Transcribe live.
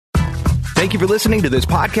Thank you for listening to this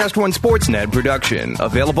Podcast One Sportsnet production,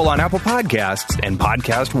 available on Apple Podcasts and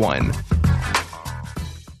Podcast One.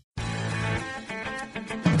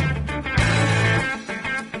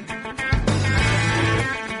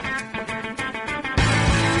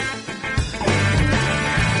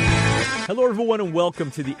 Hello, everyone, and welcome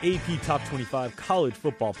to the AP Top 25 College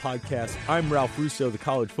Football Podcast. I'm Ralph Russo, the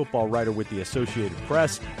college football writer with the Associated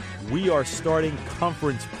Press. We are starting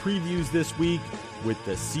conference previews this week with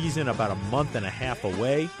the season about a month and a half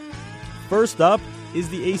away. First up is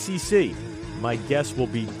the ACC. My guest will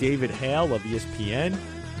be David Hale of ESPN.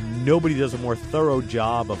 Nobody does a more thorough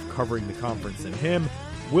job of covering the conference than him.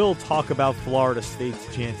 We'll talk about Florida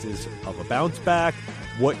State's chances of a bounce back,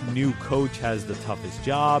 what new coach has the toughest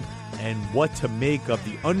job, and what to make of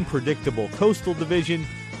the unpredictable Coastal Division.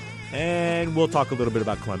 And we'll talk a little bit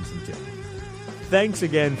about Clemson, too. Thanks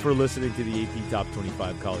again for listening to the AP Top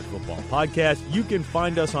 25 College Football Podcast. You can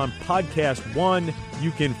find us on Podcast One.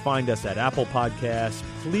 You can find us at Apple Podcasts.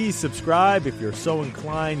 Please subscribe if you're so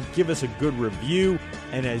inclined. Give us a good review.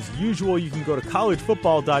 And as usual, you can go to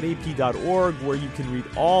collegefootball.ap.org where you can read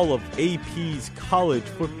all of AP's college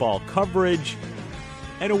football coverage.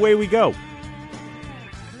 And away we go.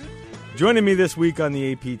 Joining me this week on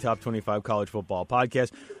the AP Top 25 College Football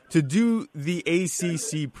Podcast to do the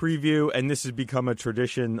ACC preview, and this has become a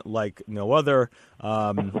tradition like no other.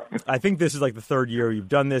 I think this is like the third year you've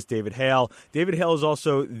done this, David Hale. David Hale is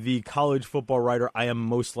also the college football writer I am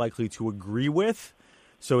most likely to agree with.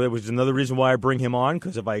 So it was another reason why I bring him on,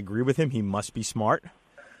 because if I agree with him, he must be smart.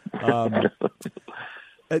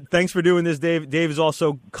 Thanks for doing this, Dave. Dave is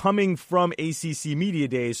also coming from ACC Media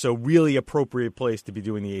Days, so really appropriate place to be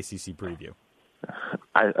doing the ACC preview.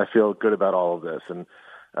 I feel good about all of this, and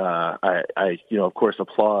I of course,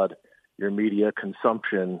 applaud your media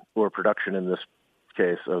consumption or production in this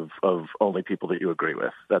case of only people that you agree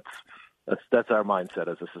with. That's our mindset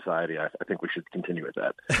as a society. I think we should continue with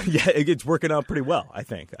that. Yeah, it's working out pretty well, I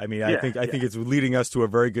think. I mean, I think it's leading us to a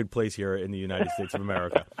very good place here in the United States of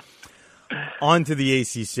America. On to the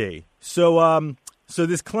ACC. So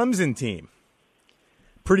this Clemson team,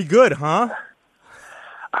 pretty good, huh?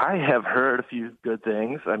 I have heard a few good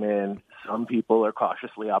things. I mean, some people are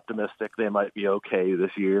cautiously optimistic they might be okay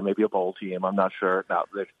this year, maybe a bowl team. I'm not sure. Now,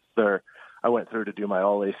 I went through to do my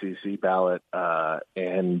all-ACC ballot,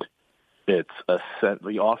 and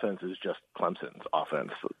the offense is just Clemson's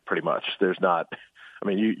offense, pretty much. There's not – I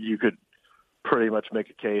mean, you could – pretty much make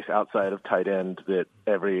a case outside of tight end that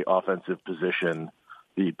every offensive position,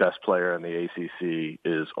 the best player in the ACC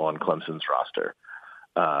is on Clemson's roster.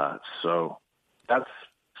 So that's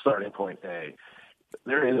starting point A.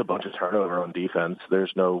 There is a bunch of turnover on defense.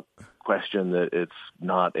 There's no question that it's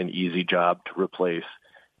not an easy job to replace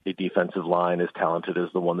a defensive line as talented as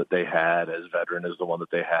the one that they had, as veteran as the one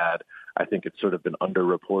that they had. I think it's sort of been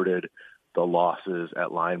underreported, the losses at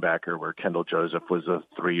linebacker, where Kendall Joseph was a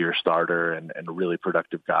 3-year starter and a really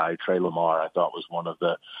productive guy. Trey Lamar, I thought, was one of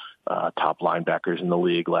the top linebackers in the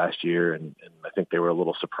league last year, and I think they were a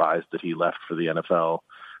little surprised that he left for the NFL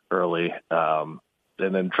early. And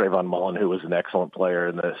then Trayvon Mullen, who was an excellent player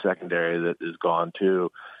in the secondary, that is gone too.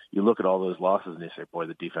 You look at all those losses and you say, boy,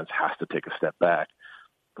 the defense has to take a step back.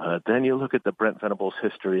 Then you look at the Brent Venables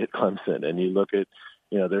history at Clemson, and you look at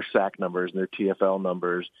their sack numbers and their TFL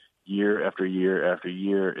numbers. Year after year after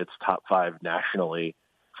year, it's top 5 nationally,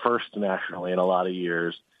 first nationally in a lot of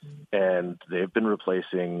years, and they've been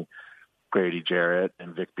replacing Grady Jarrett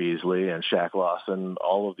and Vic Beasley and Shaq Lawson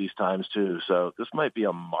all of these times too. So this might be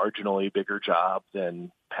a marginally bigger job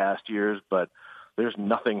than past years, but there's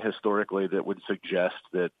nothing historically that would suggest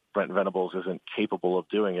that Brent Venables isn't capable of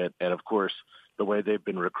doing it. And of course, the way they've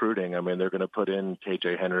been recruiting, I mean, they're going to put in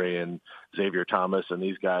KJ Henry and Xavier Thomas and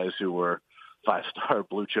these guys who were 5-star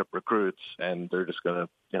blue chip recruits, and they're just going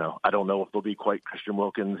to, I don't know if they'll be quite Christian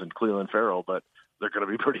Wilkins and Cleveland Farrell, but they're going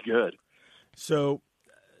to be pretty good. So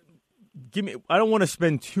I don't want to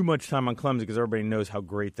spend too much time on Clemson because everybody knows how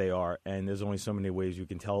great they are, and there's only so many ways you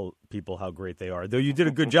can tell people how great they are. Though you did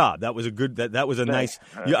a good job. That was a good. That was a nice.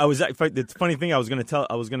 The funny thing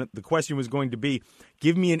the question was going to be,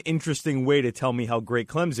 give me an interesting way to tell me how great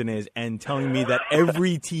Clemson is, and telling me that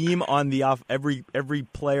every team on the every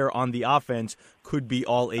player on the offense could be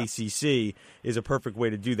all ACC is a perfect way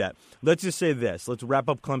to do that. Let's just say this. Let's wrap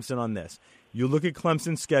up Clemson on this. You look at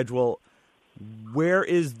Clemson's schedule. Where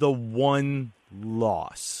is the one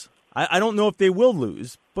loss? I don't know if they will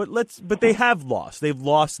lose, but they have lost. They've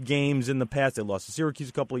lost games in the past. They lost to Syracuse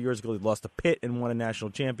a couple of years ago. They lost to Pitt and won a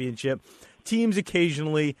national championship. Teams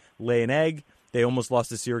occasionally lay an egg. They almost lost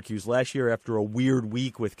to Syracuse last year after a weird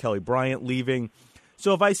week with Kelly Bryant leaving.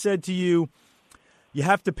 So if I said to you, you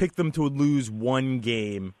have to pick them to lose one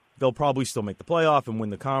game. They'll probably still make the playoff and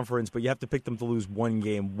win the conference, but you have to pick them to lose one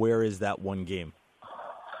game. Where is that one game?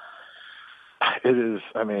 It is.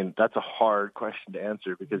 I mean, that's a hard question to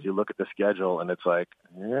answer because you look at the schedule and it's like,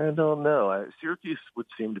 I don't know. Syracuse would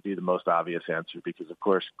seem to be the most obvious answer because, of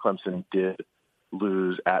course, Clemson did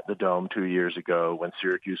lose at the Dome 2 years ago when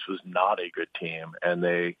Syracuse was not a good team, and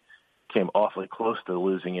they came awfully close to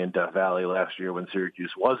losing in Death Valley last year when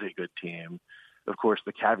Syracuse was a good team. Of course,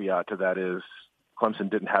 the caveat to that is Clemson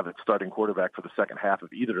didn't have its starting quarterback for the second half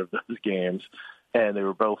of either of those games, and they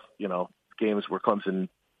were both, games where Clemson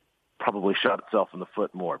probably shot itself in the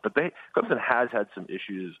foot more. But Clemson has had some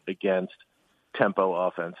issues against tempo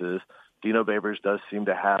offenses. Dino Babers does seem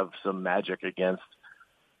to have some magic against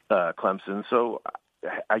Clemson. So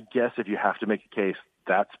I guess if you have to make a case,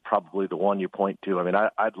 that's probably the one you point to. I mean,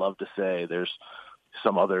 I'd love to say there's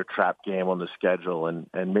some other trap game on the schedule,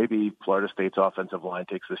 and maybe Florida State's offensive line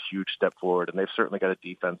takes this huge step forward, and they've certainly got a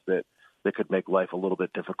defense that could make life a little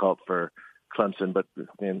bit difficult for Clemson. But I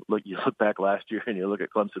mean, you look back last year and you look at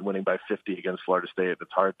Clemson winning by 50 against Florida State.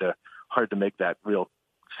 It's hard to make that real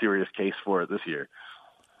serious case for it this year.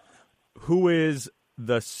 Who is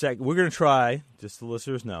the second? We're going to try, just so the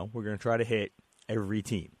listeners know, we're going to try to hit every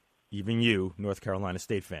team. Even you, North Carolina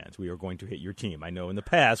State fans, we are going to hit your team. I know in the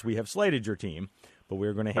past we have slated your team, but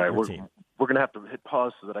we're going to hit your team. We're going to have to hit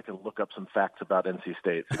pause so that I can look up some facts about NC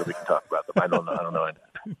State so that we can talk about them. I don't know.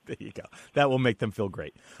 There you go. That will make them feel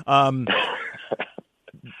great.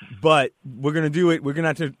 But we're going to do it. We're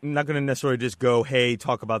not going to necessarily just go, hey,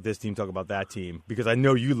 talk about this team, talk about that team, because I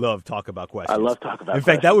know you love talk about questions. I love talk about questions.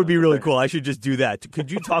 In fact, that would be really cool. I should just do that.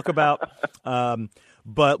 Could you talk about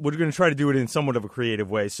but we're going to try to do it in somewhat of a creative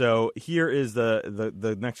way. So here is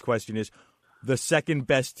the next question is the second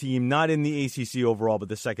best team, not in the ACC overall, but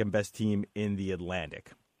the second best team in the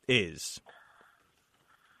Atlantic is?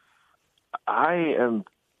 I am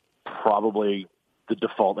probably the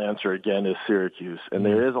default answer again is Syracuse, and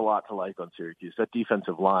there is a lot to like on Syracuse. That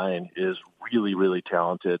defensive line is really, really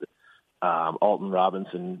talented. Alton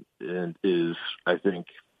Robinson is, I think,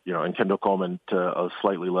 and Kendall Coleman to a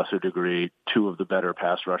slightly lesser degree, two of the better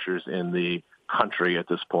pass rushers in the country at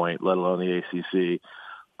this point, let alone the ACC.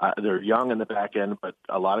 They're young in the back end, but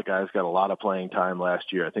a lot of guys got a lot of playing time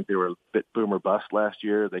last year. I think they were a bit boom or bust last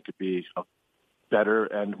year. They could be better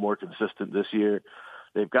and more consistent this year.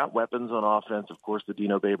 They've got weapons on offense. Of course, the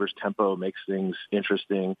Dino Babers tempo makes things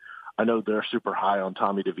interesting. I know they're super high on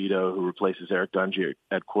Tommy DeVito, who replaces Eric Dungy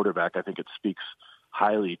at quarterback. I think it speaks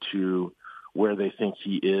highly to where they think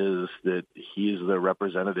he is, that he is the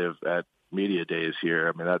representative at media days here.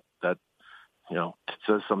 I mean, that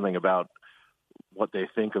says something about what they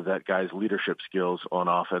think of that guy's leadership skills on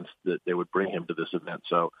offense that they would bring him to this event.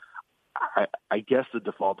 So I guess the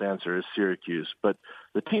default answer is Syracuse, but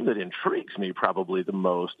the team that intrigues me probably the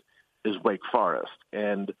most is Wake Forest.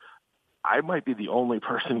 And I might be the only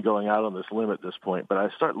person going out on this limb at this point, but I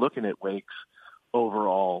start looking at Wake's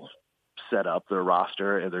overall setup, their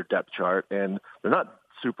roster and their depth chart, and they're not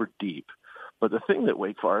super deep. But the thing that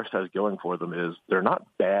Wake Forest has going for them is they're not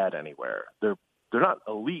bad anywhere. They're not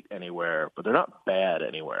elite anywhere, but they're not bad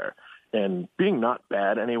anywhere. And being not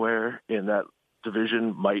bad anywhere in that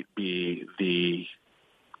division might be the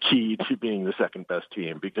key to being the second best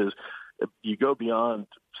team, because if you go beyond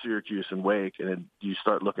Syracuse and Wake and you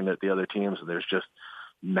start looking at the other teams and there's just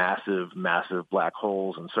massive black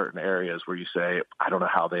holes in certain areas where you say, I don't know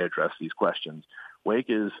how they address these questions. Wake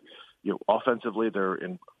is, offensively, they're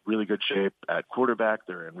in really good shape at quarterback.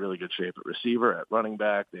 They're in really good shape at receiver, at running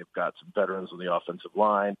back. They've got some veterans on the offensive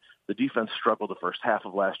line. The defense struggled the first half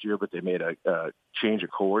of last year, but they made a change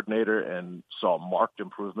of coordinator and saw marked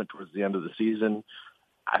improvement towards the end of the season.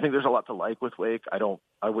 I think there's a lot to like with Wake.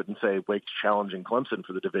 I wouldn't say Wake's challenging Clemson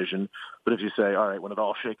for the division, but if you say, all right, when it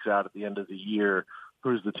all shakes out at the end of the year,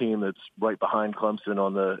 who's the team that's right behind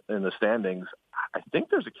Clemson in the standings, I think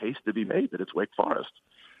there's a case to be made that it's Wake Forest.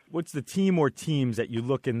 What's the team or teams that you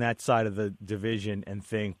look in that side of the division and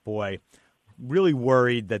think, boy, really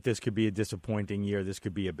worried that this could be a disappointing year, this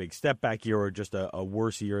could be a big step back year, or just a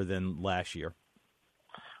worse year than last year?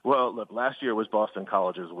 Well, look, last year was Boston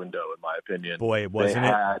College's window, in my opinion. Boy, wasn't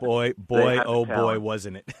it? Boy,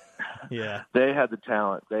 wasn't it? Yeah. They had the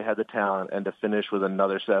talent. And to finish with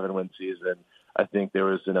another 7-win season, I think there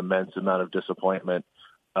was an immense amount of disappointment,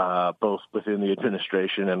 both within the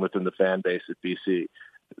administration and within the fan base at BC.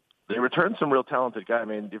 They returned some real talented guys. I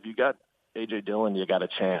mean, if you got A.J. Dillon, you got a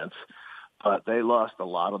chance. But they lost a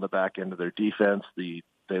lot on the back end of their defense. They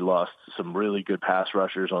lost some really good pass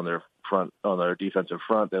rushers on their defensive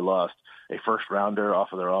front. They lost a first-rounder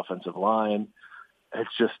off of their offensive line.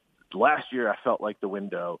 It's just last year I felt like the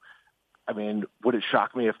window. I mean, would it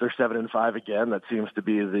shock me if they're 7-5 again? That seems to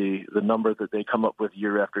be the number that they come up with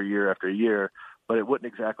year after year after year. But it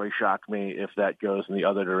wouldn't exactly shock me if that goes in the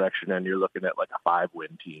other direction and you're looking at like a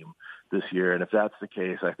 5-win team this year. And if that's the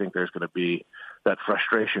case, I think there's going to be that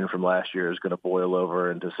frustration from last year is going to boil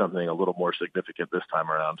over into something a little more significant this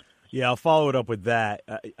time around. Yeah, I'll follow it up with that.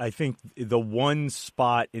 I think the one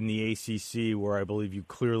spot in the ACC where I believe you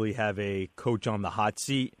clearly have a coach on the hot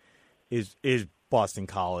seat is Boston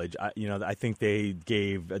College. I think they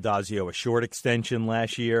gave Adazio a short extension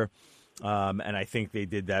last year. And I think they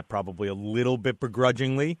did that probably a little bit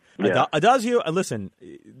begrudgingly. Yeah. Adazio, listen,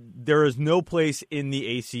 there is no place in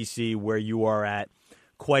the ACC where you are at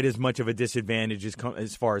quite as much of a disadvantage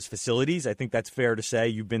as far as facilities. I think that's fair to say.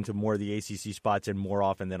 You've been to more of the ACC spots and more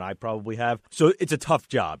often than I probably have. So it's a tough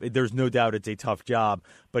job. There's no doubt it's a tough job.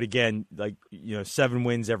 But again, 7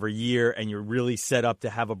 wins every year, and you're really set up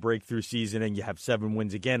to have a breakthrough season, and you have 7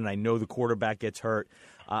 wins again. And I know the quarterback gets hurt.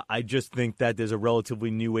 I just think that there's a relatively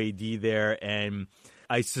new AD there, and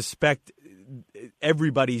I suspect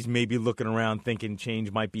everybody's maybe looking around thinking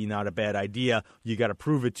change might be not a bad idea. You got to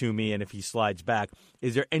prove it to me, and if he slides back.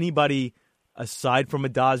 Is there anybody aside from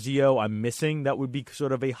Adazio I'm missing that would be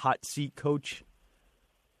sort of a hot seat coach?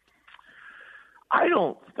 I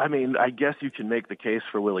guess you can make the case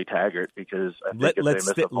for Willie Taggart because I think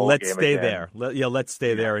let's stay there. Let's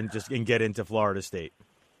stay there and get into Florida State.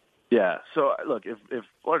 Yeah. So, look, if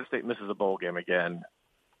Florida State misses a bowl game again,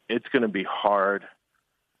 it's going to be hard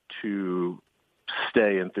to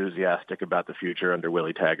stay enthusiastic about the future under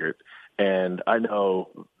Willie Taggart. And I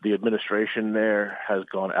know the administration there has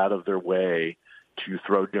gone out of their way to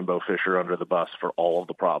throw Jimbo Fisher under the bus for all of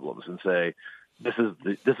the problems and say, this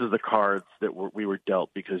is the cards that we were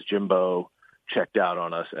dealt because Jimbo checked out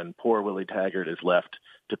on us, and poor Willie Taggart is left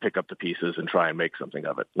to pick up the pieces and try and make something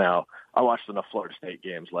of it. Now, I watched enough Florida State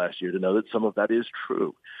games last year to know that some of that is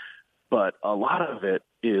true, but a lot of it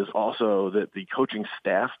is also that the coaching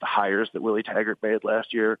staff, the hires that Willie Taggart made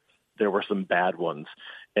last year, there were some bad ones,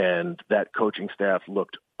 and that coaching staff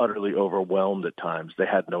looked utterly overwhelmed at times. They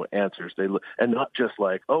had no answers. And not just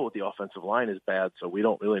like, oh, the offensive line is bad, so we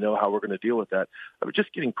don't really know how we're going to deal with that. But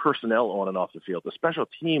just getting personnel on and off the field. The special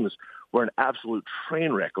teams were an absolute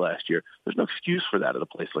train wreck last year. There's no excuse for that at a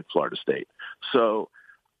place like Florida State. So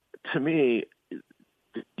to me,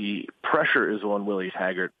 the pressure is on Willie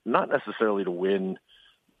Taggart, not necessarily to win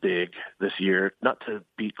big this year, not to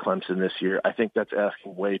beat Clemson this year. I think that's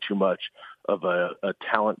asking way too much of a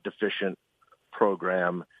talent-deficient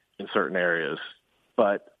program in certain areas.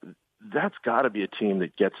 But that's got to be a team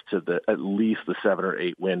that gets to at least the 7 or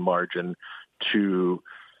 8 win margin to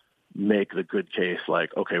make the good case like,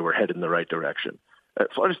 okay, we're headed in the right direction.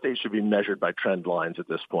 Florida State should be measured by trend lines at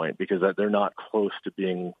this point because they're not close to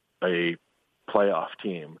being a playoff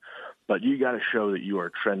team. But you got to show that you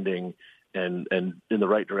are trending and in the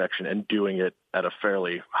right direction and doing it at a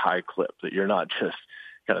fairly high clip, that you're not just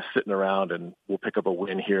kind of sitting around and we'll pick up a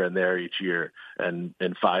win here and there each year, and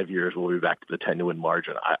in 5 years we'll be back to the 10-win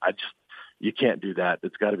margin. You can't do that.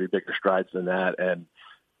 It's got to be bigger strides than that. And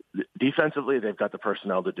defensively, they've got the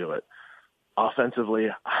personnel to do it. Offensively,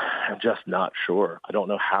 I'm just not sure. I don't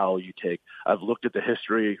know how you take. I've looked at the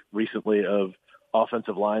history recently of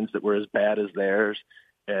offensive lines that were as bad as theirs,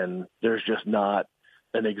 and there's just not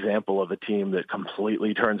an example of a team that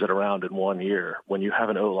completely turns it around in 1 year. When you have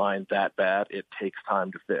an O-line that bad, it takes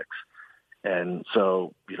time to fix. And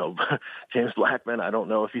so, James Blackman, I don't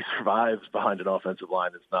know if he survives behind an offensive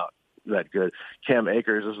line that's not that good. Cam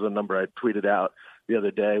Akers, this is a number I tweeted out the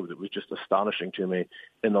other day that was just astonishing to me.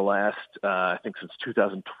 In the last, I think since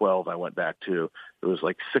 2012, I went back to, it was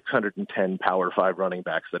like 610 Power 5 running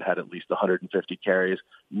backs that had at least 150 carries.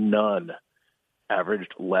 None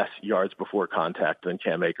averaged less yards before contact than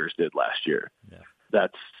Cam Akers did last year. Yeah.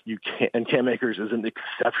 And Cam Akers is an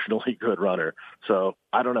exceptionally good runner. So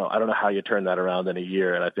I don't know how you turn that around in a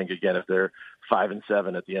year. And I think, again, if they're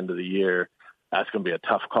 5-7 at the end of the year, that's going to be a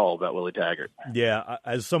tough call about Willie Taggart. Yeah,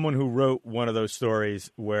 as someone who wrote one of those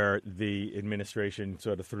stories where the administration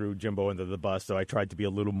sort of threw Jimbo under the bus, so I tried to be a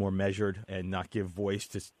little more measured and not give voice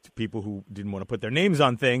to people who didn't want to put their names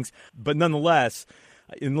on things. But nonetheless,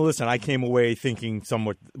 and listen, I came away thinking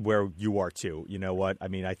somewhat where you are too. You know what? I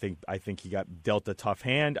mean, I think he got dealt a tough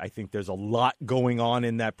hand. I think there's a lot going on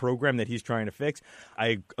in that program that he's trying to fix.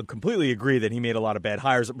 I completely agree that he made a lot of bad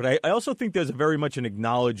hires, but I also think there's very much an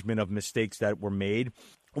acknowledgement of mistakes that were made,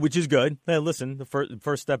 which is good. Listen, the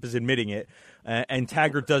first step is admitting it. And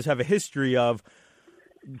Taggart does have a history of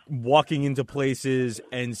walking into places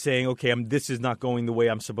and saying, okay, this is not going the way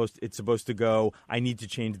it's supposed to go. I need to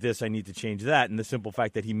change this. I need to change that. And the simple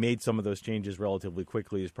fact that he made some of those changes relatively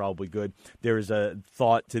quickly is probably good. There is a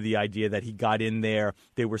thought to the idea that he got in there.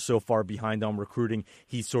 They were so far behind on recruiting.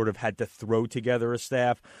 He sort of had to throw together a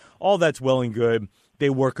staff. All that's well and good. They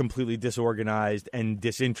were completely disorganized and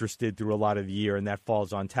disinterested through a lot of the year, and that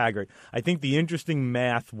falls on Taggart. I think the interesting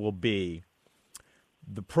math will be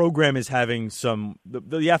the program is having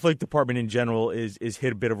the athletic department in general is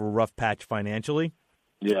hit a bit of a rough patch financially.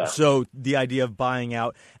 Yeah. So the idea of buying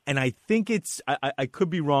out, and I think I could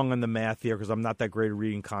be wrong on the math here because I'm not that great at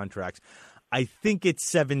reading contracts. I think it's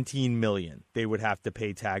 $17 million they would have to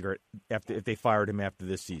pay Taggart if they fired him after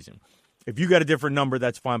this season. If you got a different number,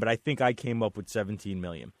 that's fine, but I think I came up with $17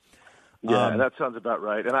 million. Yeah, that sounds about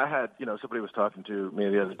right. And I had, somebody was talking to me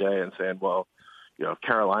the other day and saying, well, if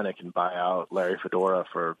Carolina can buy out Larry Fedora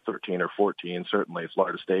for 13 or 14, certainly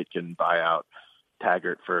Florida State can buy out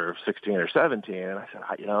Taggart for 16 or 17. And I said,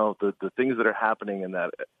 the things that are happening in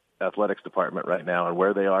that athletics department right now and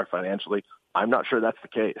where they are financially, I'm not sure that's the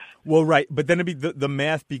case. Well, right. But then the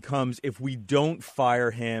math becomes if we don't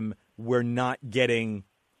fire him, we're not getting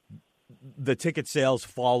the ticket sales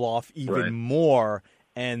fall off even more.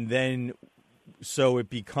 And then so it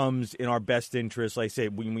becomes in our best interest, like I say,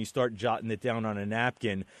 when we start jotting it down on a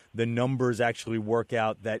napkin, the numbers actually work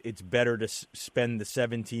out that it's better to spend the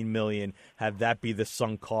 $17 million, have that be the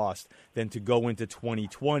sunk cost, than to go into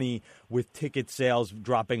 2020 with ticket sales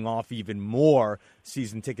dropping off even more,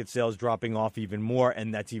 season ticket sales dropping off even more,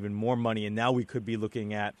 and that's even more money. And now we could be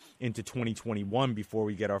looking at into 2021 before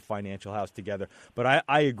we get our financial house together. But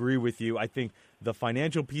I agree with you. I think the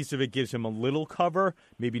financial piece of it gives him a little cover,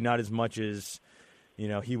 maybe not as much as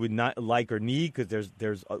he would not like or need, because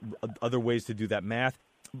there's other ways to do that math.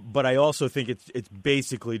 But I also think it's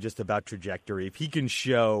basically just about trajectory. If he can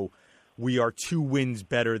show we are 2 wins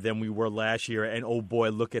better than we were last year, and oh boy,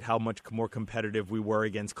 look at how much more competitive we were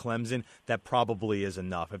against Clemson, that probably is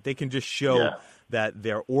enough. If they can just show that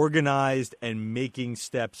they're organized and making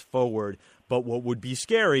steps forward. But what would be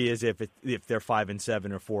scary is if they're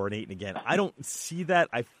 5-7 or 4-8, and again, I don't see that.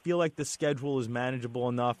 I feel like the schedule is manageable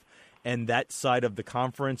enough. And that side of the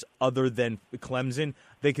conference, other than Clemson,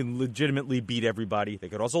 they can legitimately beat everybody. They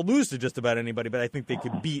could also lose to just about anybody, but I think they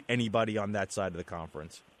could beat anybody on that side of the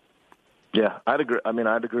conference. Yeah, I'd agree.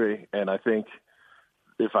 I'd agree. And I think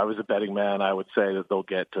if I was a betting man, I would say that they'll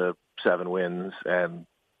get to 7 wins and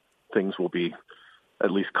things will be at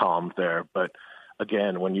least calmed there. But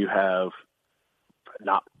again, when you have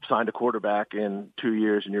not signed a quarterback in 2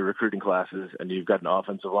 years in your recruiting classes, and you've got an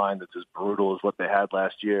offensive line that's as brutal as what they had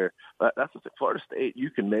last year. But that's the thing. Florida State, you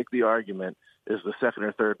can make the argument, is the second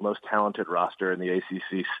or third most talented roster in the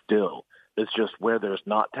ACC still. It's just where there's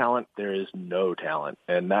not talent, there is no talent.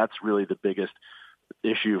 And that's really the biggest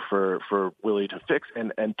issue for Willie to fix.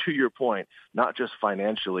 And to your point, not just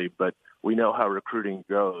financially, but we know how recruiting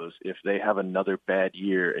goes. If they have another bad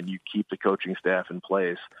year and you keep the coaching staff in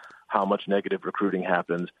place, how much negative recruiting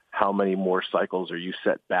happens, how many more cycles are you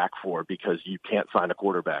set back for because you can't sign a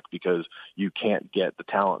quarterback, because you can't get the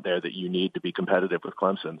talent there that you need to be competitive with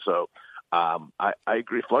Clemson. So I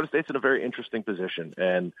agree. Florida State's in a very interesting position.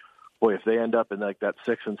 And, boy, if they end up in like that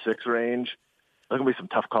 6-6 range, there's going to be some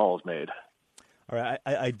tough calls made. All right,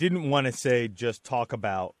 I didn't want to say just talk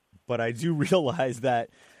about, but I do realize that,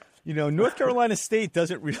 North Carolina State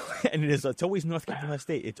doesn't really, and it's always North Carolina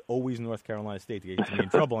State. It's always North Carolina State to get me in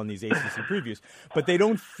trouble on these ACC previews. But they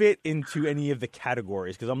don't fit into any of the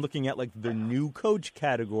categories, because I'm looking at like the new coach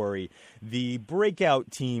category, the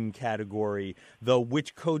breakout team category, the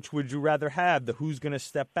which coach would you rather have, the who's going to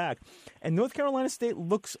step back. And North Carolina State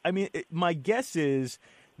looks, my guess is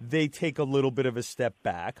they take a little bit of a step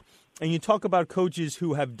back. And you talk about coaches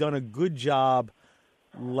who have done a good job,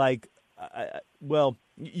 like,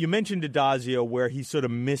 you mentioned Adazio, where he sort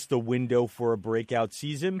of missed a window for a breakout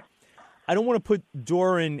season. I don't want to put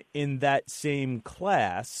Doran in that same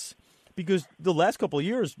class, because the last couple of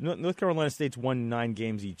years, North Carolina State's won 9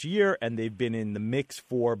 games each year, and they've been in the mix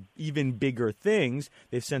for even bigger things.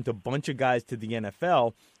 They've sent a bunch of guys to the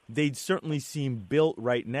NFL. They'd certainly seem built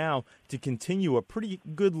right now to continue a pretty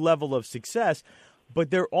good level of success.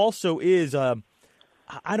 But there also is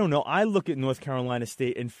I don't know. I look at North Carolina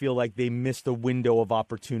State and feel like they missed a window of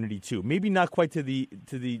opportunity too. Maybe not quite to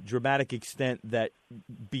the dramatic extent that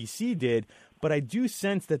BC did, but I do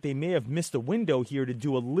sense that they may have missed a window here to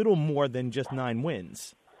do a little more than just 9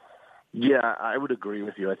 wins. Yeah, I would agree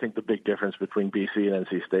with you. I think the big difference between BC and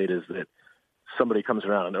NC State is that somebody comes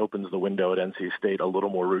around and opens the window at NC State a little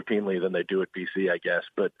more routinely than they do at BC, I guess.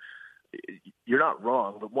 But you're not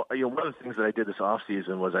wrong. But one of the things that I did this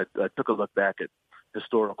offseason was I took a look back at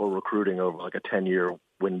historical recruiting over like a 10-year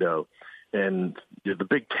window. And the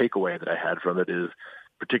big takeaway that I had from it is,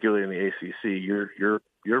 particularly in the ACC,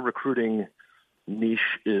 your recruiting niche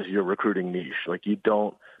is your recruiting niche. Like, you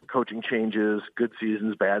don't, coaching changes, good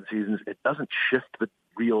seasons, bad seasons, it doesn't shift the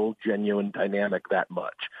real, genuine dynamic that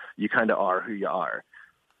much. You kind of are who you are.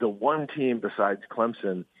 The one team besides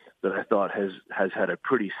Clemson that I thought has had a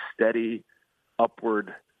pretty steady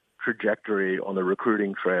upward trajectory on the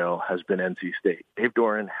recruiting trail has been NC State. Dave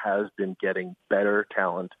Doeren has been getting better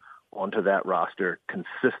talent onto that roster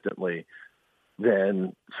consistently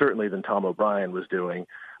certainly than Tom O'Brien was doing.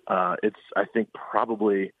 It's, I think,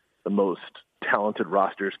 probably the most talented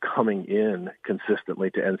rosters coming in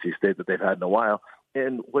consistently to NC State that they've had in a while.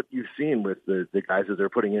 And what you've seen with the guys that they're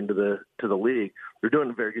putting into the league, they're doing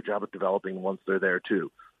a very good job of developing once they're there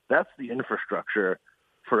too. That's the infrastructure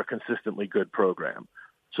for a consistently good program.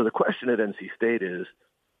 So the question at NC State is,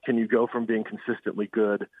 can you go from being consistently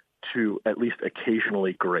good to at least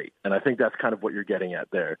occasionally great? And I think that's kind of what you're getting at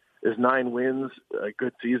there. Is 9 wins a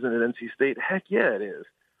good season at NC State? Heck yeah, it is.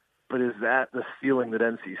 But is that the ceiling that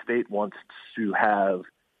NC State wants to have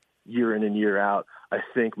year in and year out? I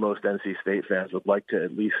think most NC State fans would like to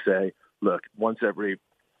at least say, look, once every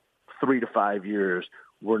 3 to 5 years,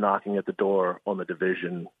 we're knocking at the door on the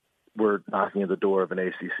division. We're knocking at the door of an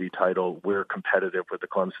ACC title. We're competitive with the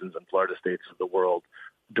Clemsons and Florida States of the world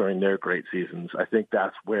during their great seasons. I think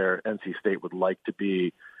that's where NC State would like to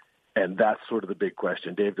be, and that's sort of the big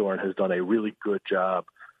question. Dave Doeren has done a really good job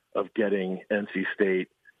of getting NC State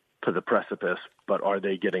to the precipice, but are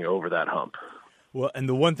they getting over that hump? Well, and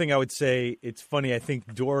the one thing I would say, it's funny, I think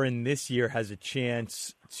Doeren this year has a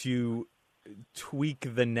chance to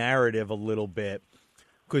tweak the narrative a little bit,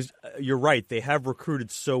 because you're right, they have recruited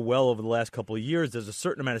so well over the last couple of years. There's a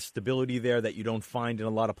certain amount of stability there that you don't find in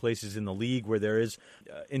a lot of places in the league where there is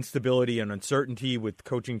instability and uncertainty with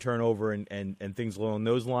coaching turnover and things along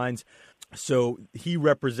those lines. So he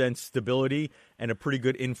represents stability and a pretty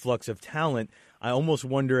good influx of talent. I almost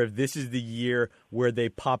wonder if this is the year where they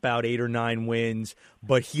pop out 8 or 9 wins,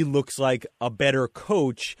 but he looks like a better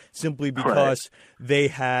coach simply because they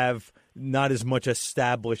have not as much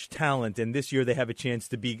established talent. And this year they have a chance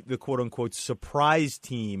to be the quote-unquote surprise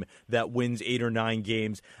team that wins 8 or 9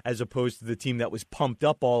 games, as opposed to the team that was pumped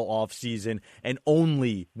up all offseason and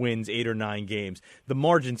only wins 8 or 9 games. The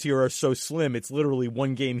margins here are so slim. It's literally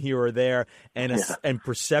 1 game here or there and and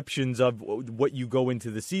perceptions of what you go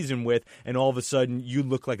into the season with, and all of a sudden you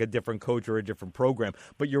look like a different coach or a different program.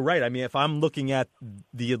 But you're right. I mean, if I'm looking at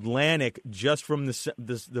the Atlantic just from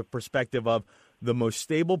the perspective of the most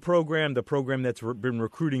stable program, the program that's been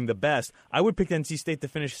recruiting the best, I would pick NC State to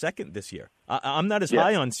finish second this year. I'm not as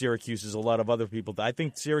high on Syracuse as a lot of other people. I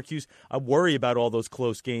think Syracuse, I worry about all those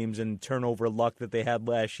close games and turnover luck that they had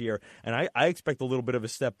last year, and I expect a little bit of a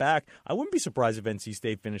step back. I wouldn't be surprised if NC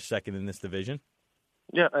State finished second in this division.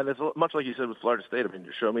 Yeah, and it's much like you said with Florida State. I mean,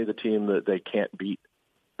 show me the team that they can't beat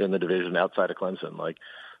in the division outside of Clemson. Like,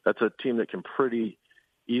 that's a team that can pretty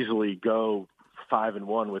easily go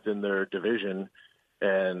 5-1 within their division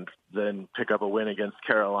and then pick up a win against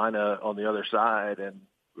Carolina on the other side. And,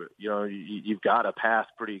 you know, you've got to pass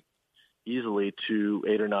pretty easily to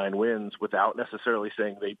 8 or 9 wins without necessarily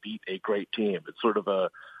saying they beat a great team. It's sort of a,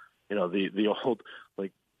 you know, the old,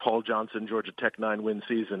 like, Paul Johnson, Georgia Tech 9-win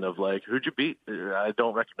season of like, who'd you beat? I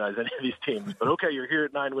don't recognize any of these teams, but okay, you're here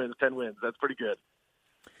at 9 wins, 10 wins. That's pretty good.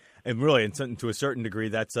 And really, and to a certain degree,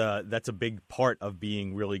 that's a big part of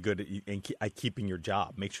being really good at keeping your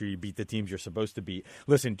job. Make sure you beat the teams you're supposed to beat.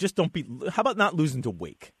 Listen, just don't beat. How about not losing to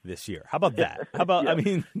Wake this year? How about that? How about I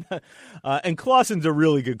mean, and Clawson's a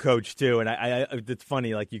really good coach too. And I it's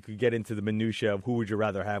funny, like you could get into the minutia of who would you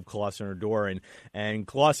rather have, Clawson or Doeren. And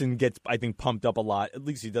Clawson gets, I think, pumped up a lot. At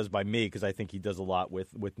least he does by me, because I think he does a lot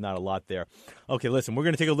with not a lot there. Okay, listen, we're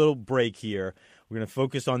going to take a little break here. We're going to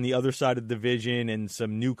focus on the other side of the division and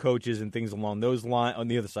some new coaches and things along those lines, on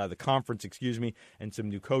the other side of the conference, and some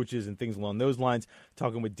new coaches and things along those lines.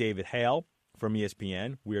 Talking with David Hale from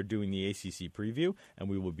ESPN. We are doing the ACC preview, and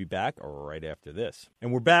we will be back right after this.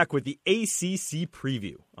 And we're back with the ACC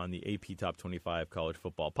preview on the AP Top 25 College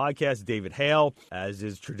Football Podcast. David Hale, as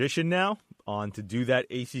is tradition now, on to do that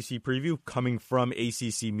ACC preview, coming from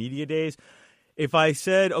ACC Media Days. If I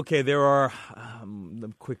said, okay, there are,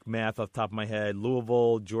 quick math off the top of my head,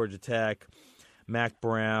 Louisville, Georgia Tech, Mac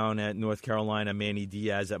Brown at North Carolina, Manny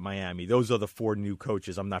Diaz at Miami. Those are the 4 new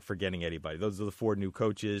coaches. I'm not forgetting anybody. Those are the 4 new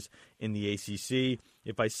coaches in the ACC.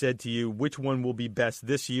 If I said to you, which one will be best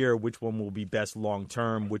this year, which one will be best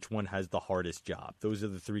long-term, which one has the hardest job? Those are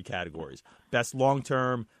the 3 categories. Best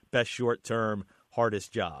long-term, best short-term,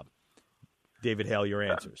 hardest job. David Hale, your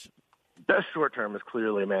answers. Best short-term is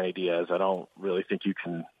clearly Manny Diaz. I don't really think you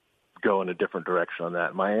can go in a different direction on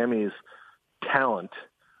that. Miami's talent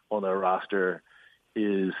on their roster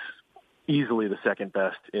is easily the second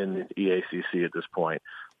best in the EACC at this point.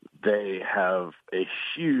 They have a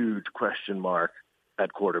huge question mark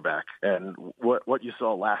at quarterback. And what you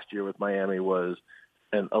saw last year with Miami was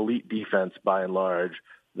an elite defense by and large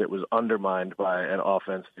that was undermined by an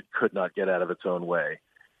offense that could not get out of its own way.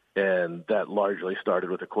 And that largely started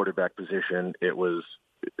with the quarterback position. It was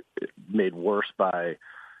made worse by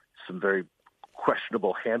some very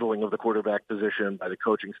questionable handling of the quarterback position by the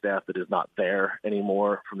coaching staff that is not there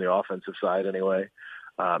anymore from the offensive side anyway.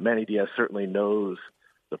 Manny Diaz certainly knows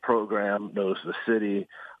the program, knows the city.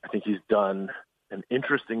 I think he's done an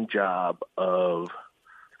interesting job of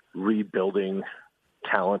rebuilding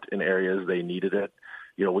talent in areas they needed it.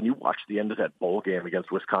 You know, when you watch the end of that bowl game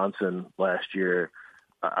against Wisconsin last year,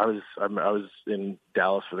 I was in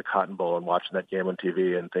Dallas for the Cotton Bowl and watching that game on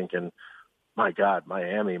TV and thinking, my God,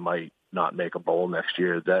 Miami might not make a bowl next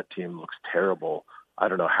year. That team looks terrible. I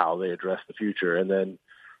don't know how they address the future. And then,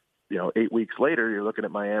 8 weeks later, you're looking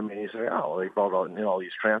at Miami and you say, oh, they brought out all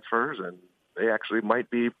these transfers and they actually might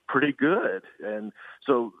be pretty good. And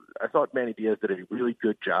so I thought Manny Diaz did a really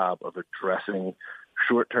good job of addressing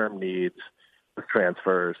short-term needs with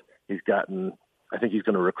transfers. I think he's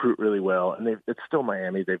going to recruit really well. And it's still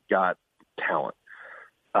Miami. They've got talent.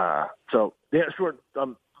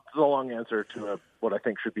 The long answer to what I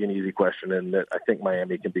think should be an easy question, and that I think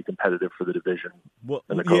Miami can be competitive for the division. Well,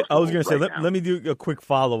 I was going to say, let me do a quick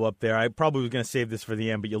follow-up there. I probably was going to save this for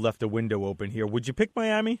the end, but you left a window open here. Would you pick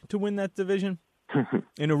Miami to win that division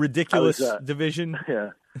in a ridiculous division? Yeah.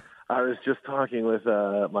 I was just talking with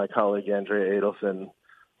my colleague Andrea Adelson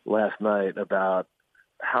last night about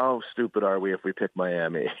how stupid are we if we pick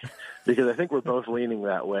Miami, because I think we're both leaning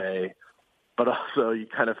that way, but also you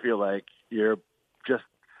kind of feel like you're just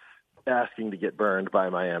asking to get burned by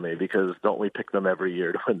Miami, because don't we pick them every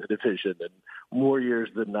year to win the division? And more years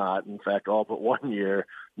than not, in fact, all but one year,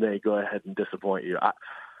 they go ahead and disappoint you.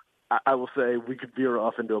 I will say we could veer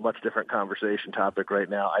off into a much different conversation topic right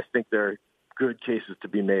now. I think there are good cases to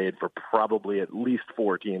be made for probably at least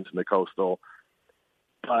 4 teams in the Coastal.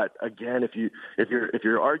 But again, if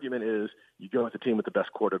your argument is you go with the team with the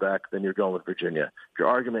best quarterback, then you're going with Virginia. If your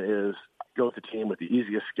argument is go with the team with the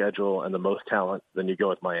easiest schedule and the most talent, then you go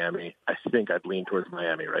with Miami. I think I'd lean towards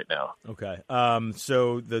Miami right now. Okay.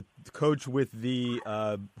 So the coach with the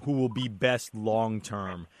who will be best long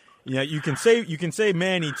term. You can say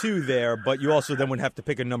Manny too there, but you also then would have to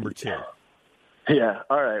pick a number 2. Yeah.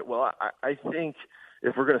 All right. Well, I think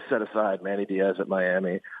if we're going to set aside Manny Diaz at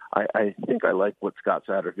Miami, I think I like what Scott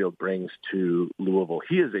Satterfield brings to Louisville.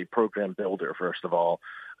 He is a program builder, first of all.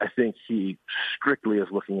 I think he strictly is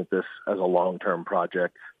looking at this as a long-term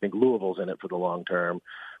project. I think Louisville's in it for the long term.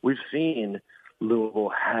 We've seen Louisville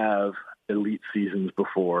have elite seasons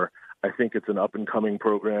before. I think it's an up-and-coming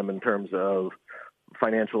program in terms of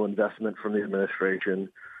financial investment from the administration.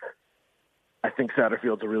 I think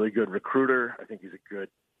Satterfield's a really good recruiter. I think he's a good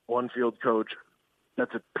on-field coach.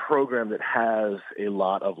 That's a program that has a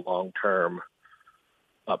lot of long-term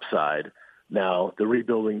upside. Now, the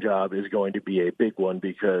rebuilding job is going to be a big one,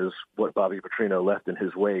 because what Bobby Petrino left in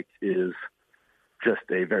his wake is just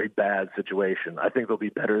a very bad situation. I think they'll be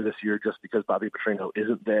better this year just because Bobby Petrino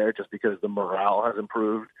isn't there, just because the morale has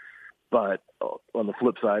improved. But on the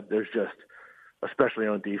flip side, there's just, especially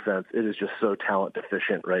on defense, it is just so talent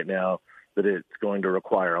deficient right now that it's going to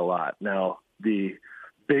require a lot. Now, the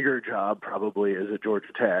bigger job probably is at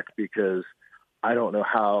Georgia Tech, because I don't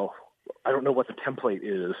know what the template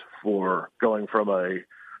is for going from a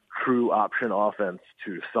true option offense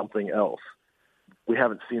to something else. We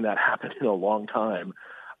haven't seen that happen in a long time.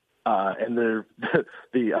 And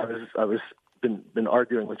I was been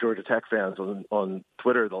arguing with Georgia Tech fans on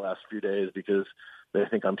Twitter the last few days because they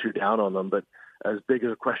think I'm too down on them. But as big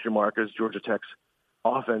as a question mark as Georgia Tech's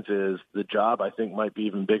offense is, the job I think might be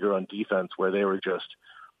even bigger on defense, where they were just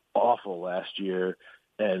awful last year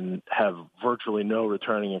and have virtually no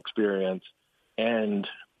returning experience. And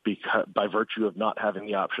because by virtue of not having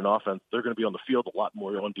the option offense, they're going to be on the field a lot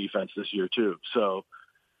more on defense this year too. So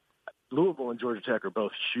Louisville and Georgia Tech are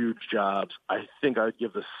both huge jobs. I think I'd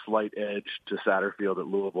give the slight edge to Satterfield at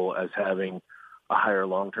Louisville as having a higher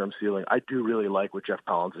long-term ceiling. I do really like what Jeff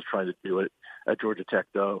Collins is trying to do at Georgia Tech,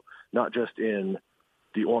 though, not just in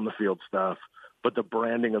the on-the-field stuff, but the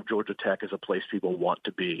branding of Georgia Tech as a place people want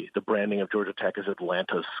to be, the branding of Georgia Tech as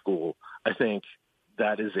Atlanta's school. I think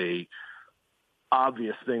that is a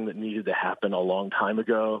obvious thing that needed to happen a long time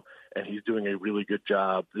ago, and he's doing a really good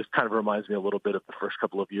job. This kind of reminds me a little bit of the first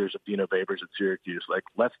couple of years of Dino Babers at Syracuse. Like,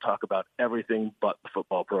 let's talk about everything but the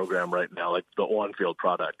football program right now, like the on-field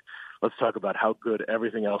product. Let's talk about how good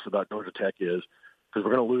everything else about Georgia Tech is, because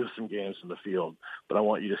we're going to lose some games in the field. But I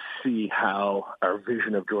want you to see how our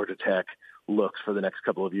vision of Georgia Tech looks for the next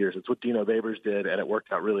couple of years. It's what Dino Babers did, and it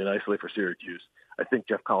worked out really nicely for Syracuse. I think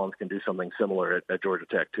Jeff Collins can do something similar at Georgia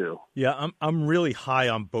Tech too. Yeah, I'm really high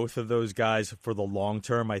on both of those guys for the long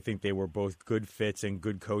term. I think they were both good fits and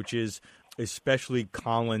good coaches, especially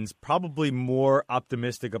Collins. Probably more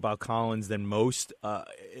optimistic about Collins than most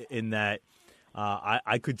in that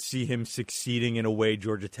I could see him succeeding in a way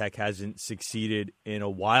Georgia Tech hasn't succeeded in a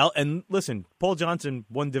while. And listen, Paul Johnson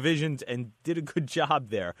won divisions and did a good job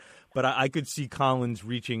there. But I could see Collins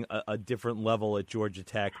reaching a different level at Georgia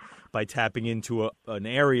Tech by tapping into an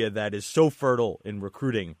area that is so fertile in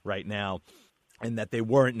recruiting right now and that they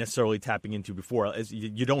weren't necessarily tapping into before.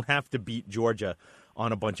 You don't have to beat Georgia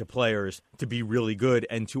on a bunch of players to be really good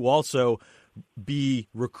and to also be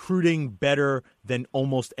recruiting better than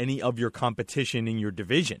almost any of your competition in your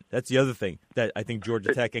division. That's the other thing that I think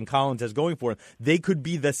Georgia Tech and Collins has going for them. They could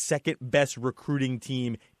be the second best recruiting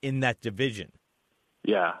team in that division.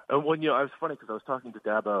 Yeah. And when, I was funny because I was talking to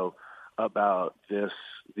Dabo about this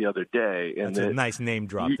the other day. And that's a nice name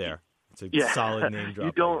drop there. It's a solid name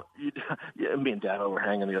drop. Me and Dabo were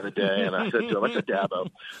hanging the other day, and I said to him, I said, Dabo.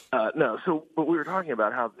 But we were talking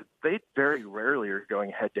about how they very rarely are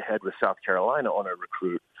going head-to-head with South Carolina on a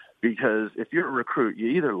recruit, because if you're a recruit, you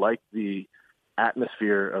either like the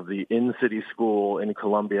atmosphere of the in-city school in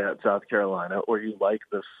Columbia at South Carolina, or you like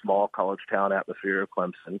the small college town atmosphere of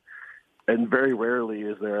Clemson. And very rarely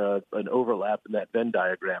is there an overlap in that Venn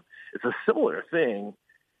diagram. It's a similar thing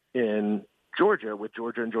in Georgia with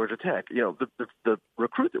Georgia and Georgia Tech. The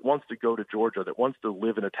recruit that wants to go to Georgia, that wants to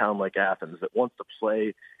live in a town like Athens, that wants to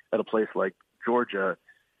play at a place like Georgia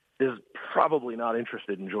is probably not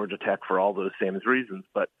interested in Georgia Tech for all those same reasons.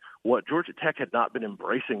 But what Georgia Tech had not been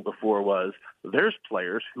embracing before was there's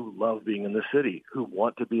players who love being in the city, who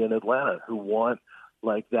want to be in Atlanta, who want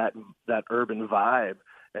like that urban vibe,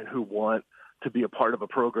 and who want to be a part of a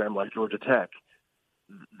program like Georgia Tech.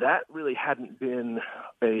 That really hadn't been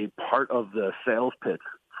a part of the sales pitch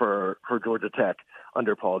for Georgia Tech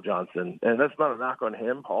under Paul Johnson. And that's not a knock on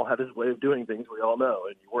him. Paul had his way of doing things, we all know,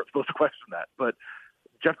 and you weren't supposed to question that. But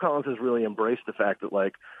Jeff Collins has really embraced the fact that,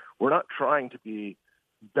 we're not trying to be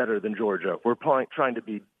better than Georgia. We're trying to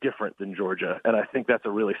be different than Georgia. And I think that's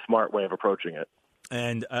a really smart way of approaching it.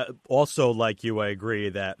 And also, like you, I agree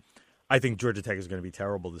that I think Georgia Tech is going to be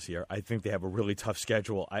terrible this year. I think they have a really tough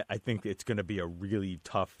schedule. I think it's going to be a really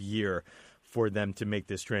tough year for them to make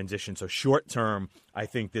this transition. So short term, I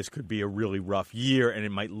think this could be a really rough year, and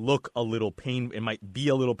it might look a little it might be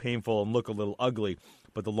a little painful and look a little ugly.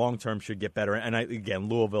 But the long term should get better. And again,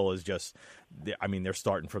 Louisville is just, they're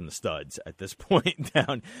starting from the studs at this point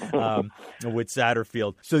down with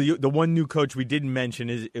Satterfield. So the one new coach we didn't mention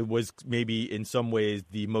it was maybe in some ways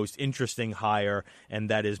the most interesting hire, and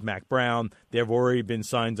that is Mack Brown. There have already been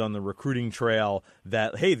signs on the recruiting trail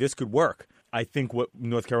that, hey, this could work. I think what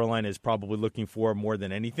North Carolina is probably looking for more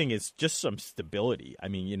than anything is just some stability.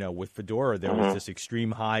 With Fedora, there was this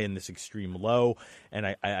extreme high and this extreme low, and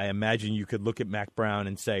I imagine you could look at Mack Brown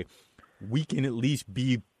and say, we can at least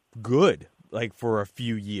be good, for a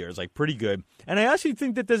few years, pretty good. And I actually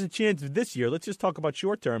think that there's a chance this year. Let's just talk about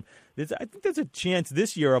short term. I think there's a chance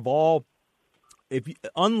this year of all.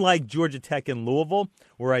 Unlike Georgia Tech and Louisville,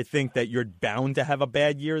 where I think that you're bound to have a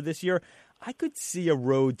bad year this year, I could see a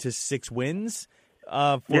road to 6 wins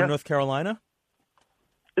for North Carolina.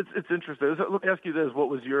 It's interesting. So let me ask you this. What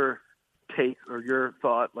was your take or your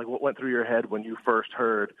thought, what went through your head when you first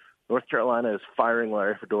heard North Carolina is firing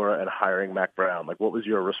Larry Fedora and hiring Mack Brown? What was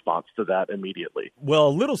your response to that immediately? Well, a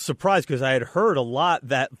little surprised because I had heard a lot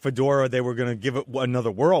that Fedora, they were going to give it another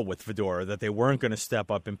whirl with Fedora, that they weren't going to step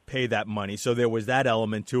up and pay that money. So there was that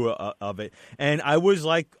element of it. And I was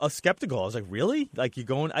skeptical. I was like, really? You're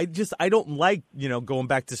going? I don't like, going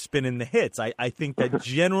back to spinning the hits. I think that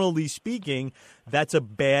generally speaking, that's a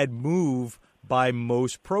bad move by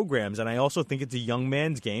most programs. And I also think it's a young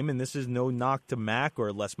man's game, and this is no knock to Mack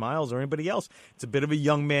or Les Miles or anybody else. It's a bit of a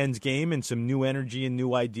young man's game, and some new energy and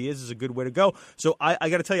new ideas is a good way to go. So I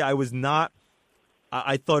got to tell you,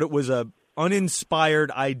 I thought it was a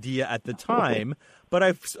uninspired idea at the time, but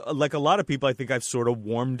I've, like a lot of people, I think I've sort of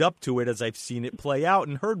warmed up to it as I've seen it play out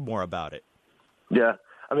and heard more about it. Yeah.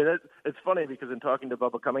 I mean, it's funny because in talking to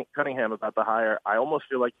Bubba Cunningham about the hire, I almost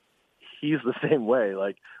feel like he's the same way.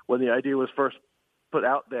 Like when the idea was first put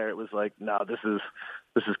out there, it was like, no, this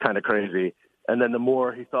is kind of crazy. And then the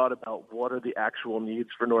more he thought about what are the actual needs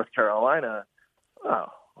for North Carolina, oh,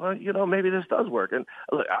 well, maybe this does work. And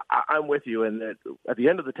look, I'm with you in that at the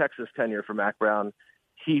end of the Texas tenure for Mack Brown,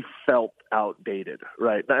 he felt outdated,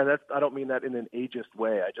 right? And I don't mean that in an ageist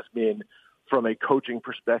way. I just mean from a coaching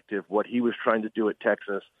perspective, what he was trying to do at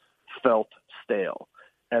Texas felt stale.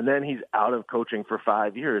 And then he's out of coaching for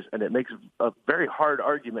 5 years, and it makes a very hard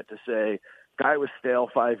argument to say, guy was stale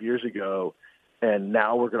 5 years ago, and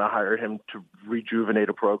now we're going to hire him to rejuvenate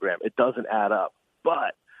a program. It doesn't add up.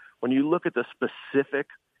 But when you look at the specific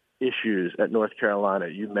issues at North Carolina,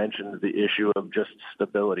 you mentioned the issue of just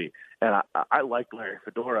stability. And I like Larry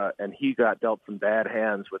Fedora, and he got dealt some bad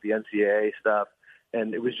hands with the NCAA stuff.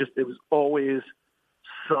 And it was always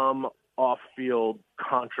some off-field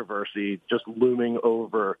controversy just looming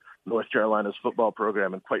over North Carolina's football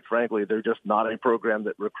program. And quite frankly, they're just not a program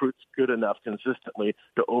that recruits good enough consistently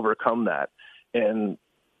to overcome that. And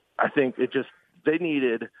I think they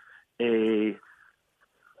needed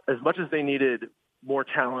as much as they needed more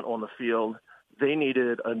talent on the field, they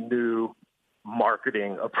needed a new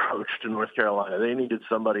marketing approach to North Carolina. They needed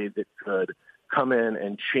somebody that could come in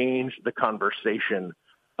and change the conversation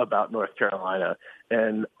about North Carolina.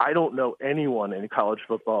 And I don't know anyone in college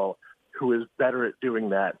football who is better at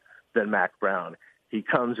doing that than Mack Brown. He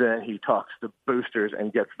comes in, he talks to boosters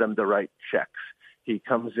and gets them to write checks. He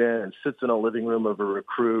comes in and sits in a living room of a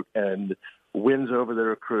recruit and wins over the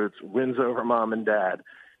recruits, wins over mom and dad.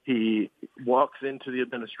 He walks into the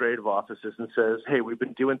administrative offices and says, hey, we've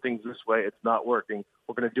been doing things this way. It's not working.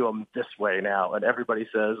 We're going to do them this way now. And everybody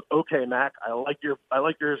says, okay, Mac, I like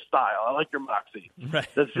your style. I like your moxie. Right.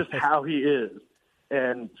 That's just how he is.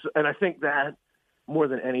 And I think that more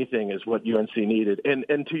than anything is what UNC needed.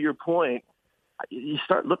 And to your point, you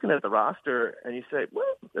start looking at the roster and you say,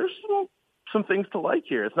 well, there's some things to like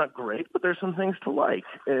here. It's not great, but there's some things to like.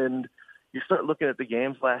 And you start looking at the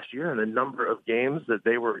games last year and the number of games that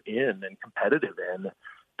they were in and competitive in,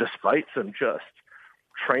 despite some just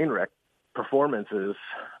train wreck performances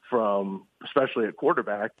from, especially at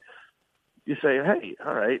quarterback, you say, hey,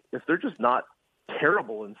 all right, if they're just not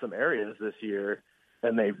terrible in some areas this year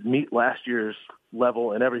and they meet last year's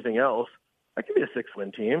level and everything else, that could be a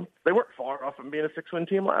 6-win team. They weren't far off from being a 6-win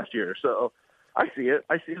team last year. So I see it.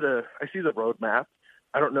 I see the roadmap.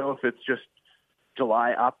 I don't know if it's just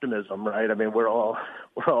July optimism, right? I mean, we're all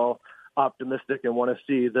optimistic and want to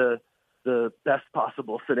see the best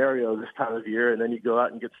possible scenario this time of year, and then you go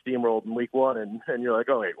out and get steamrolled in week one, and you're like,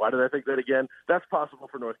 oh wait, why did I think that again? That's possible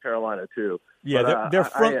for North Carolina too. Yeah, but, their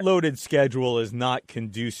front-loaded schedule is not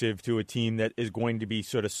conducive to a team that is going to be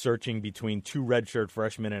sort of searching between two redshirt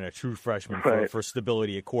freshmen and a true freshman for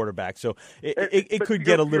stability at quarterback. So it could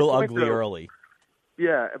get a little ugly early.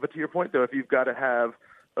 Yeah, but to your point though, if you've got to have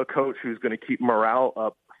a coach who's going to keep morale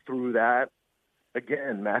up through that,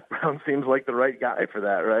 again, Mack Brown seems like the right guy for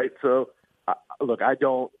that, right? So, look, I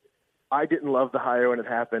didn't love the hire when it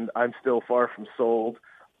happened. I'm still far from sold,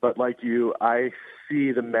 but like you, I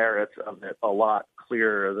see the merits of it a lot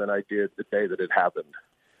clearer than I did the day that it happened.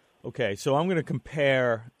 Okay, so I'm going to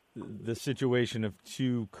compare the situation of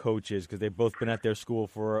two coaches because they've both been at their school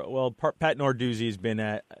for, well, Pat Narduzzi has been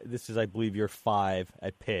at, this is, I believe, year 5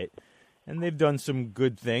 at Pitt. And they've done some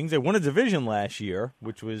good things. They won a division last year,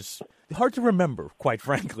 which was hard to remember, quite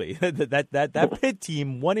frankly. that Pitt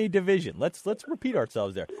team won a division. Let's repeat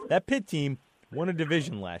ourselves there. That Pitt team won a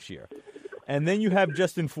division last year. And then you have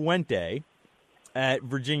Justin Fuente at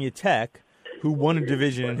Virginia Tech, who won a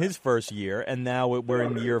division in his first year, and now we're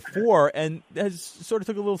in year 4, and has sort of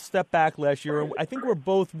took a little step back last year. And I think we're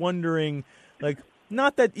both wondering, like,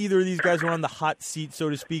 not that either of these guys are on the hot seat, so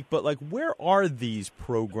to speak, but like, where are these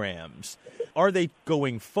programs? Are they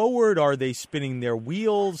going forward? Are they spinning their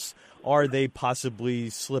wheels? Are they possibly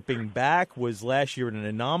slipping back? Was last year an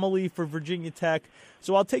anomaly for Virginia Tech?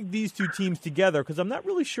 So I'll take these two teams together because I'm not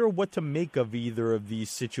really sure what to make of either of these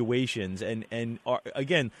situations. And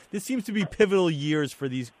again, this seems to be pivotal years for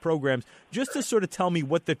these programs, just to sort of tell me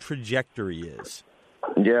what the trajectory is.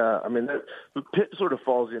 Yeah, I mean, Pitt sort of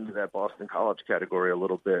falls into that Boston College category a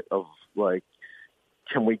little bit of like,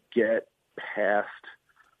 can we get past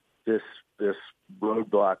this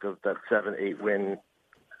roadblock of that 7-8 win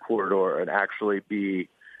corridor and actually be,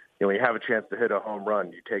 when you have a chance to hit a home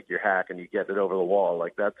run, you take your hack and you get it over the wall.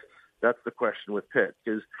 Like that's the question with Pitt,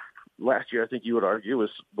 because last year I think you would argue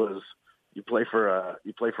was you play for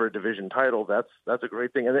a division title. That's a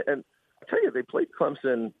great thing. And I tell you, they played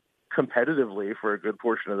Clemson competitively for a good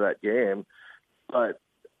portion of that game, but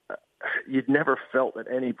you'd never felt at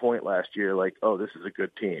any point last year like, oh, this is a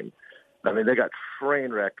good team. I mean, they got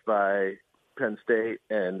train wrecked by Penn State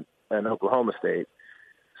and Oklahoma State.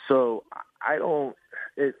 So that's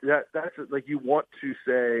like, you want to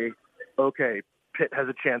say, okay, Pitt has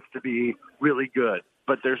a chance to be really good,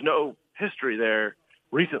 but there's no history there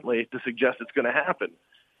recently to suggest it's going to happen.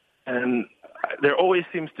 And there always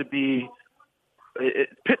seems to be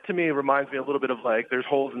Pitt to me reminds me a little bit of like there's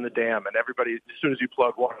holes in the dam, and everybody, as soon as you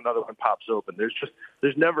plug one, another one pops open.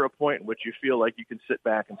 There's never a point in which you feel like you can sit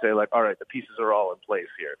back and say like, all right, the pieces are all in place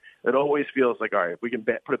here. It always feels like, all right, if we can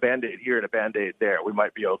put a Band-Aid here and a Band-Aid there, we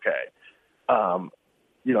might be okay.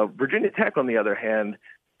 Virginia Tech, on the other hand,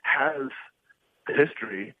 has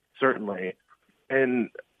history, certainly, and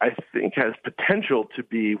I think has potential to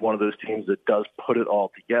be one of those teams that does put it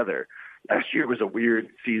all together. Last year was a weird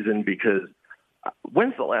season because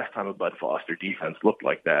when's the last time a Bud Foster defense looked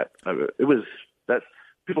like that? It was that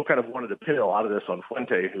people kind of wanted to pin a lot of this on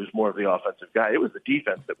Fuente, who's more of the offensive guy. It was the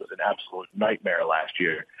defense that was an absolute nightmare last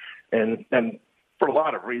year. And for a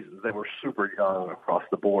lot of reasons, they were super young across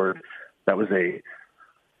the board. That was a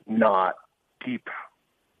not deep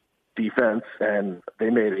defense, and they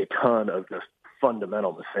made a ton of just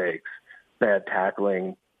fundamental mistakes, bad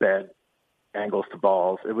tackling, bad angles to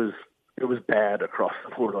balls. It was bad across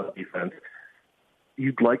the board on defense.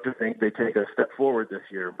 You'd like to think they take a step forward this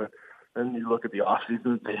year, but then you look at the offseason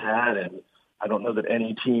that they had, and I don't know that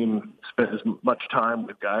any team spent as much time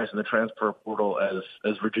with guys in the transfer portal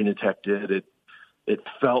as Virginia Tech did. It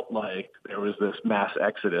felt like there was this mass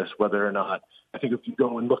exodus, whether or not, I think if you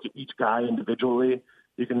go and look at each guy individually,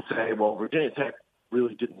 you can say, well, Virginia Tech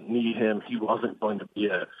really didn't need him. He wasn't going to be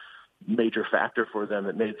a major factor for them.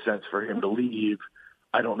 It made sense for him to leave.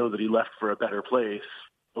 I don't know that he left for a better place.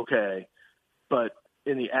 Okay. But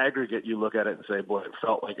in the aggregate, you look at it and say, boy, it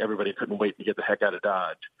felt like everybody couldn't wait to get the heck out of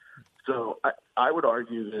Dodge. So I would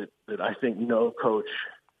argue that I think no coach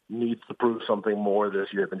needs to prove something more this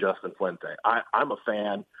year than Justin Fuente. I'm a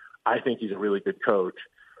fan. I think he's a really good coach.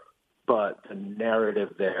 But the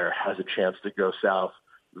narrative there has a chance to go south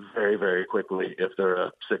very, very quickly if they're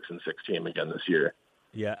a 6-6 team again this year.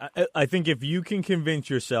 Yeah, I think if you can convince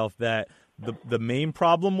yourself that the main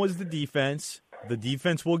problem was the defense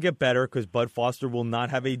will get better because Bud Foster will not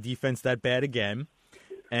have a defense that bad again.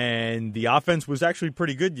 And the offense was actually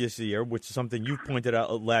pretty good this year, which is something you pointed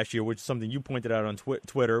out last year, which is something you pointed out on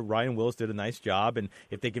Twitter. Ryan Willis did a nice job. And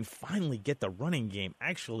if they can finally get the running game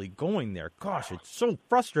actually going there, gosh, it's so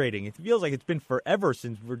frustrating. It feels like it's been forever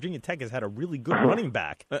since Virginia Tech has had a really good running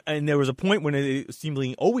back. And there was a point when it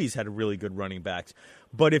seemingly always had really good running backs.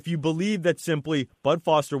 But if you believe that simply Bud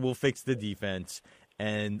Foster will fix the defense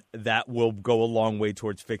and that will go a long way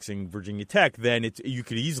towards fixing Virginia Tech, then you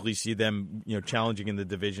could easily see them, challenging in the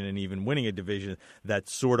division and even winning a division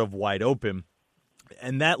that's sort of wide open.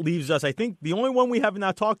 And that leaves us, I think, the only one we have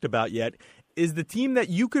not talked about yet is the team that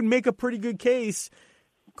you could make a pretty good case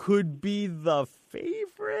could be the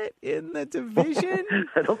favorite in the division.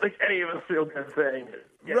 I don't think any of us feel good saying it.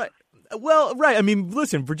 Yeah. Right. Well, right. I mean,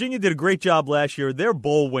 listen, Virginia did a great job last year. Their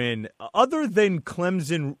bowl win, other than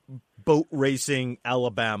Clemson boat racing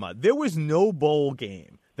Alabama, there was no bowl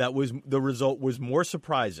game that was the result was more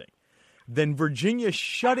surprising than Virginia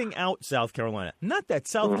shutting out South Carolina. Not that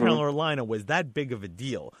South Carolina was that big of a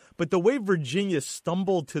deal, but the way Virginia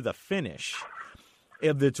stumbled to the finish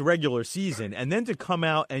of its regular season and then to come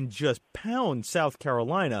out and just pound South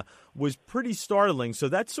Carolina was pretty startling. So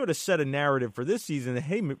that sort of set a narrative for this season that,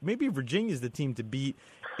 hey, maybe Virginia's the team to beat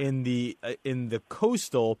in the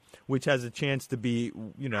Coastal, which has a chance to be,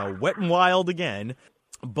 wet and wild again.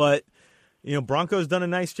 But, Broncos done a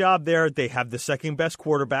nice job there. They have the second best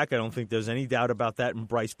quarterback. I don't think there's any doubt about that in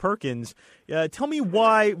Bryce Perkins. Tell me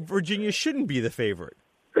why Virginia shouldn't be the favorite.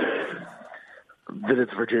 That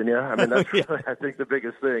it's Virginia. I mean, that's I think the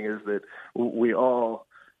biggest thing is that we all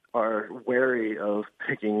are wary of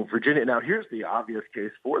picking Virginia. Now, here's the obvious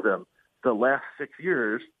case for them. The last 6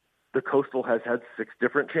 years, the Coastal has had 6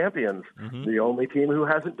 different champions. The only team who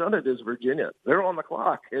hasn't done it is Virginia. They're on the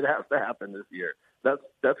clock. It has to happen this year.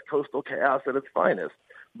 That's Coastal chaos at its finest.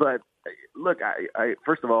 But look, I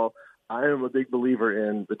first of all, I am a big believer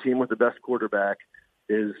in the team with the best quarterback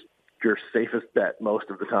is your safest bet most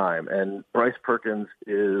of the time. And Bryce Perkins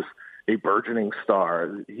is a burgeoning star.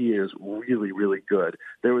 He is really, really good.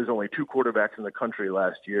 There was only 2 quarterbacks in the country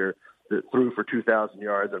last year that threw for 2,000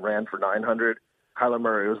 yards and ran for 900. Kyler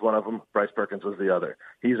Murray was one of them. Bryce Perkins was the other.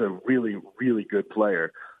 He's a really, really good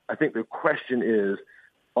player. I think the question is,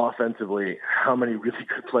 offensively, how many really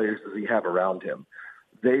good players does he have around him?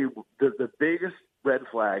 The biggest red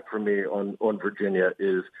flag for me on Virginia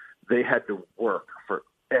is they had to work for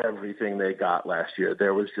everything they got last year.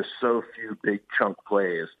 There was just so few big chunk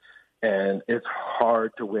plays, and it's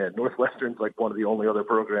hard to win. Northwestern's like one of the only other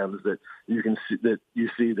programs that you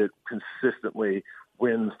see that consistently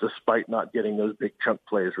wins despite not getting those big chunk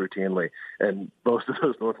plays routinely. And most of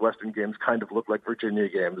those Northwestern games kind of look like Virginia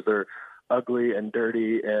games. They're ugly and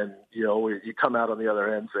dirty, and you come out on the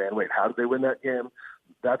other end saying, wait, how did they win that game?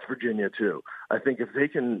 That's Virginia too. I think if they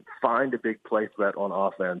can find a big play threat on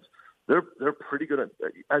offense, they're pretty good at,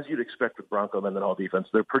 as you'd expect with Bronco Mendenhall defense.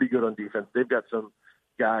 They're pretty good on defense. They've got some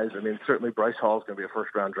guys. I mean, certainly Bryce Hall is going to be a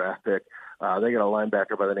first-round draft pick. They got a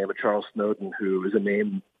linebacker by the name of Charles Snowden, who is a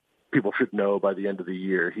name people should know by the end of the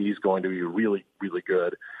year. He's going to be really, really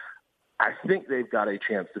good. I think they've got a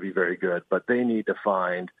chance to be very good, but they need to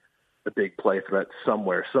find a big play threat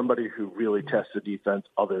somewhere, somebody who really tests the defense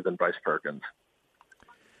other than Bryce Perkins.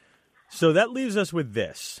 So that leaves us with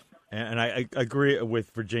this. And I agree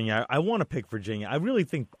with Virginia. I want to pick Virginia.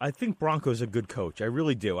 I think Bronco's a good coach. I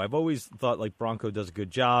really do. I've always thought like Bronco does a good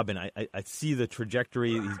job, and I see the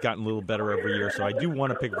trajectory. He's gotten a little better every year, so I do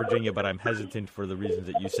want to pick Virginia, but I'm hesitant for the reasons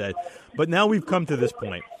that you said. But now we've come to this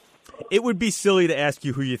point. It would be silly to ask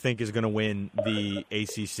you who you think is going to win the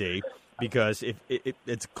ACC, because if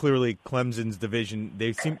it's clearly Clemson's division.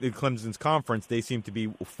 Clemson's conference. They seem to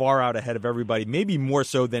be far out ahead of everybody, maybe more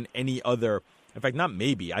so than any other. In fact, not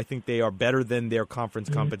maybe. I think they are better than their conference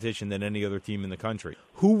competition than any other team in the country.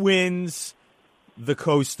 Who wins the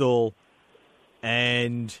Coastal,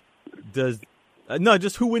 and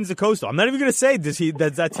just who wins the Coastal? I'm not even going to say does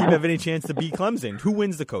that team have any chance to beat Clemson? Who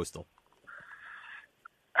wins the Coastal?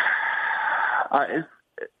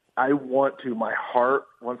 I want to. My heart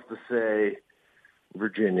wants to say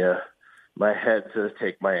Virginia. My head says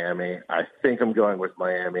take Miami. I think I'm going with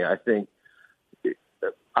Miami. I think.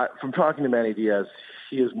 From talking to Manny Diaz,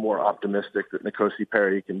 he is more optimistic that N'Kosi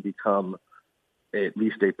Perry can become at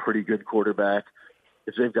least a pretty good quarterback.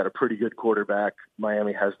 If they've got a pretty good quarterback,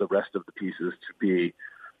 Miami has the rest of the pieces to be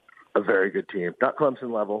a very good team. Not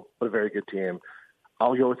Clemson level, but a very good team.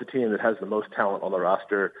 I'll go with the team that has the most talent on the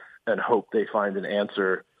roster and hope they find an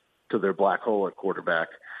answer to their black hole at quarterback.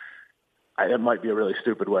 It might be a really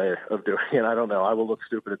stupid way of doing it. I don't know. I will look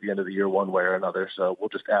stupid at the end of the year one way or another, so we'll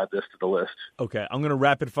just add this to the list. Okay, I'm going to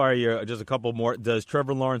rapid fire you just a couple more. Does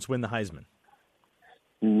Trevor Lawrence win the Heisman?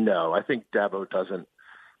 No, I think Dabo doesn't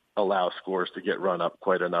allow scores to get run up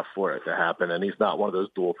quite enough for it to happen, and he's not one of those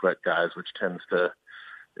dual threat guys, which tends to,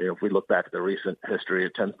 if we look back at the recent history,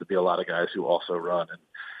 it tends to be a lot of guys who also run. And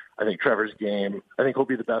I think Trevor's game, I think he'll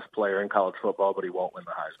be the best player in college football, but he won't win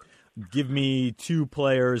the Heisman. Give me two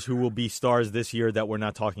players who will be stars this year that we're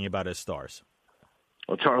not talking about as stars.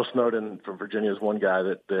 Well, Charles Snowden from Virginia is one guy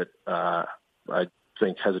that I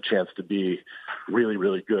think has a chance to be really,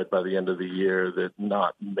 really good by the end of the year that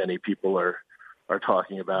not many people are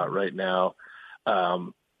talking about right now.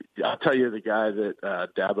 I'll tell you the guy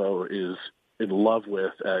that Dabo is in love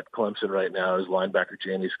with at Clemson right now is linebacker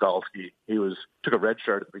Jamie Skalski. He took a red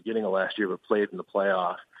shirt at the beginning of last year, but played in the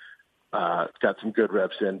playoff. Got some good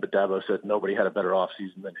reps in, but Dabo said nobody had a better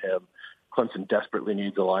offseason than him. Clemson desperately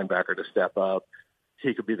needs a linebacker to step up.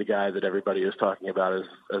 He could be the guy that everybody is talking about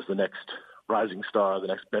as the next rising star, the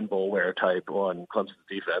next Ben Boulware type on Clemson's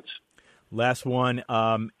defense. Last one,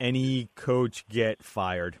 any coach get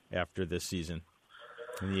fired after this season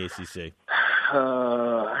in the ACC?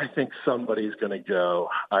 I think somebody's going to go.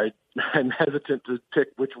 I'm hesitant to pick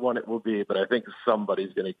which one it will be, but I think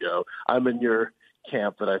somebody's going to go. I'm in your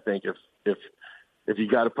camp that I think if you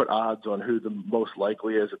got to put odds on who the most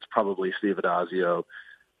likely is, it's probably Steve Addazio.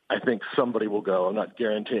 I think somebody will go. I'm not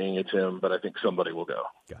guaranteeing it's him, but I think somebody will go.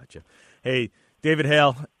 Gotcha. Hey, David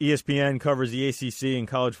Hale, ESPN, covers the ACC and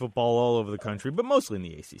college football all over the country, but mostly in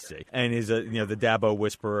the ACC, and is the Dabo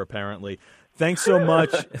whisperer apparently. Thanks so much.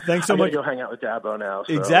 Thanks so much. Go hang out with Dabo now.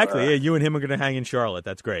 So, exactly. Yeah, you and him are going to hang in Charlotte.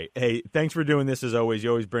 That's great. Hey, thanks for doing this as always. You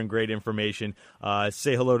always bring great information.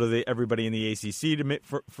 Say hello to everybody in the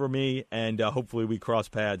ACC for me, and hopefully we cross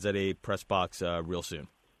paths at a press box real soon.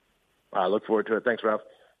 I look forward to it. Thanks, Ralph.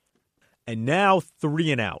 And now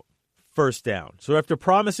 3 and out. First down. So after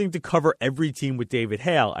promising to cover every team with David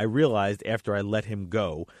Hale, I realized after I let him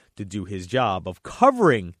go to do his job of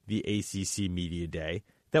covering the ACC Media Day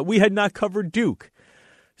that we had not covered Duke.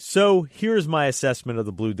 So here's my assessment of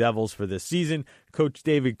the Blue Devils for this season. Coach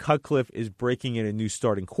David Cutcliffe is breaking in a new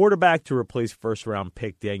starting quarterback to replace first-round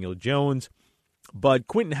pick Daniel Jones. But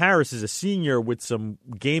Quentin Harris is a senior with some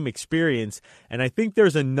game experience, and I think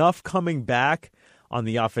there's enough coming back on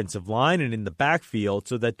the offensive line and in the backfield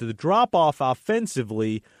so that the drop-off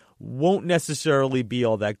offensively won't necessarily be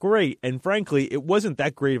all that great. And frankly, it wasn't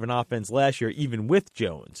that great of an offense last year, even with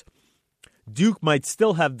Jones. Duke might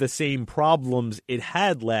still have the same problems it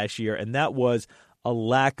had last year, and that was a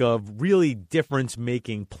lack of really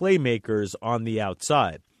difference-making playmakers on the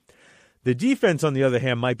outside. The defense, on the other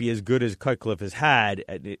hand, might be as good as Cutcliffe has had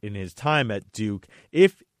in his time at Duke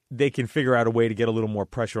if they can figure out a way to get a little more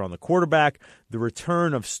pressure on the quarterback. The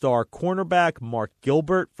return of star cornerback Mark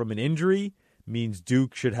Gilbert from an injury means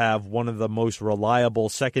Duke should have one of the most reliable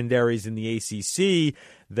secondaries in the ACC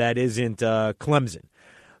that isn't Clemson.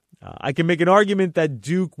 I can make an argument that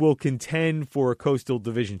Duke will contend for a Coastal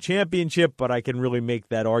Division championship, but I can really make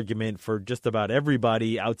that argument for just about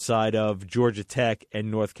everybody outside of Georgia Tech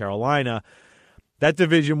and North Carolina. That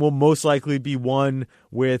division will most likely be won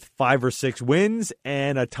with 5 or 6 wins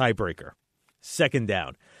and a tiebreaker. Second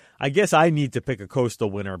down. I guess I need to pick a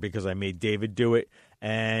Coastal winner because I made David do it,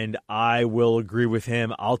 and I will agree with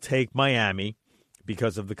him. I'll take Miami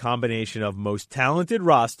because of the combination of most talented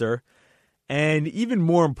roster and, even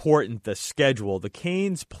more important, the schedule. The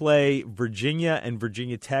Canes play Virginia and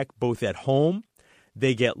Virginia Tech both at home.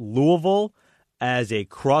 They get Louisville as a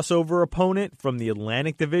crossover opponent from the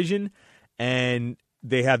Atlantic Division, and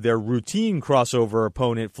they have their routine crossover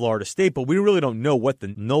opponent, Florida State, but we really don't know what the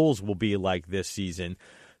Noles will be like this season.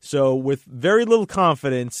 So with very little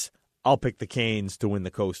confidence, I'll pick the Canes to win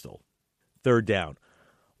the Coastal. Third down.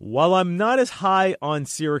 While I'm not as high on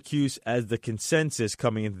Syracuse as the consensus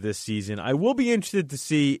coming into this season, I will be interested to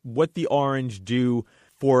see what the Orange do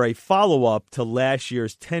for a follow-up to last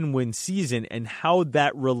year's 10-win season and how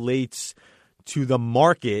that relates to the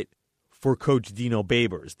market for Coach Dino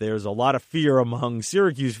Babers. There's a lot of fear among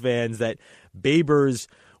Syracuse fans that Babers,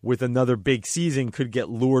 with another big season, could get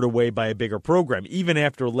lured away by a bigger program. Even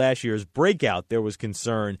after last year's breakout, there was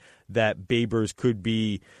concern that Babers could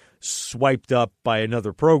be swiped up by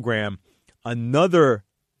another program. Another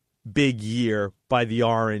big year by the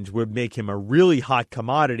Orange would make him a really hot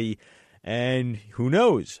commodity. And who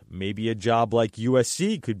knows, maybe a job like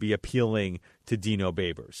USC could be appealing to Dino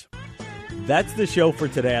Babers. That's the show for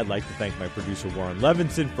today. I'd like to thank my producer, Warren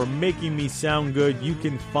Levinson, for making me sound good. You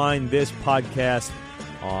can find this podcast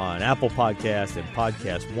on Apple Podcasts and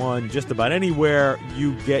Podcast One, just about anywhere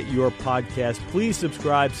you get your podcast. Please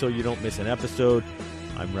subscribe so you don't miss an episode.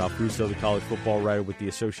 I'm Ralph Russo, the college football writer with the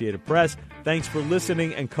Associated Press. Thanks for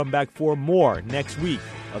listening, and come back for more next week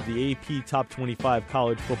of the AP Top 25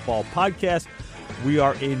 College Football Podcast. We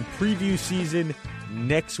are in preview season.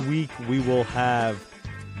 Next week, we will have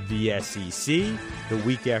the SEC. The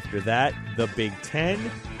week after that, the Big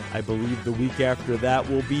Ten. I believe the week after that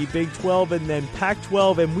will be Big 12 and then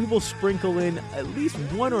Pac-12, and we will sprinkle in at least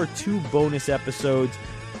 1 or 2 bonus episodes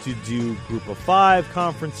to do Group of 5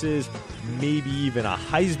 conferences, maybe even a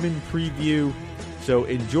Heisman preview. So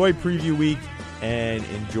enjoy preview week and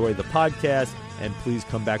enjoy the podcast, and please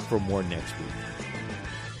come back for more next week.